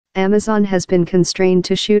Amazon has been constrained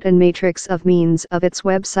to shoot a matrix of means of its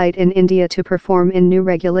website in India to perform in new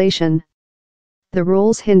regulation. The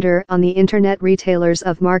rules hinder on the internet retailers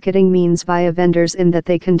of marketing means via vendors in that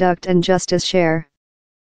they conduct injustice share.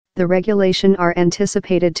 The regulation are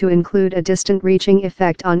anticipated to include a distant-reaching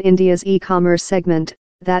effect on India's e-commerce segment,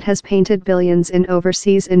 that has painted billions in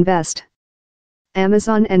overseas invest.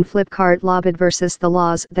 Amazon and Flipkart lobbied versus the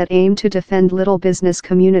laws that aim to defend little business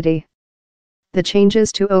community. The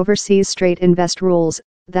changes to overseas straight invest rules,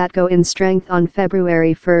 that go in strength on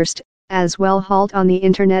February 1, as well halt on the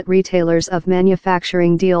internet retailers of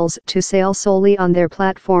manufacturing deals to sale solely on their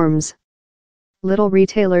platforms. Little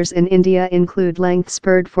retailers in India include length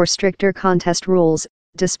spurred for stricter contest rules,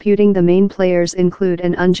 disputing the main players include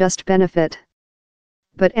an unjust benefit.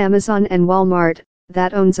 But Amazon and Walmart,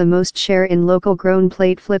 that owns a most share in local grown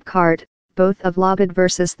plate Flipkart, both have lobbied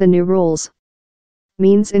versus the new rules.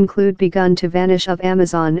 Means include begun to vanish of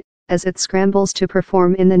Amazon, as it scrambles to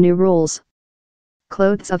perform in the new rules.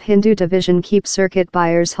 Clothes of Hindu division keep circuit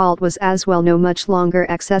buyers halt was as well no much longer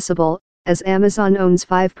accessible, as Amazon owns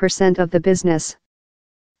 5% of the business.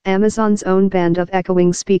 Amazon's own band of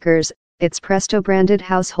echoing speakers, its Presto branded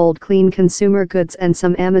household clean consumer goods and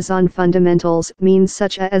some Amazon fundamentals means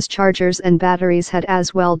such as chargers and batteries had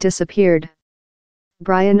as well disappeared.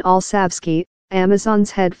 Brian Olsavsky, Amazon's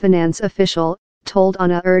head finance official, told on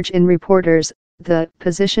a urge in reporters, the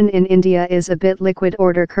position in India is a bit liquid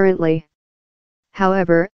order currently.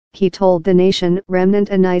 However, he told the Nation remnant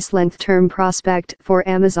a nice length-term prospect for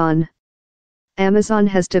Amazon. Amazon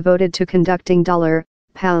has devoted to conducting $,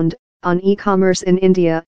 on e-commerce in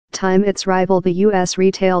India, time its rival the US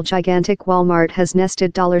retail gigantic Walmart has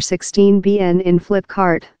nested $16 billion in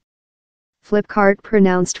Flipkart. Flipkart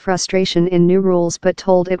pronounced frustration in new rules but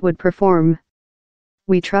told it would perform.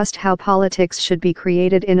 We trust how politics should be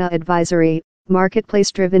created in a advisory,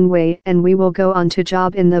 marketplace-driven way and we will go on to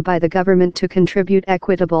job in the by the government to contribute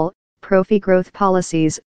equitable, pro-fee growth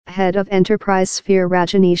policies, head of enterprise sphere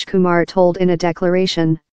Rajneesh Kumar told in a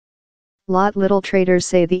declaration. Little traders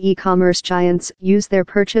say the e-commerce giants use their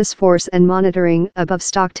purchase force and monitoring above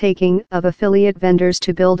stock-taking of affiliate vendors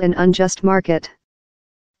to build an unjust market.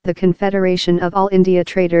 The Confederation of All India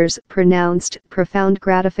Traders pronounced profound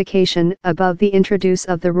gratification above the introduce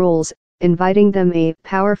of the rules, inviting them a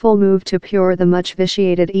powerful move to pure the much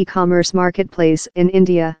vitiated e-commerce marketplace in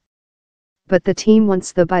India. But the team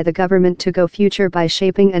wants the by the government to go future by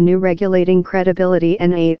shaping a new regulating credibility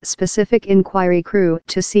and a specific inquiry crew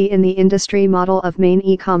to see in the industry model of main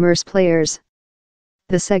e-commerce players.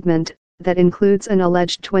 The segment, that includes an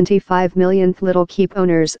alleged 25 millionth Little Keep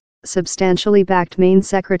owners, substantially backed Main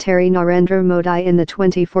Secretary Narendra Modi in the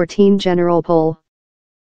 2014 general poll.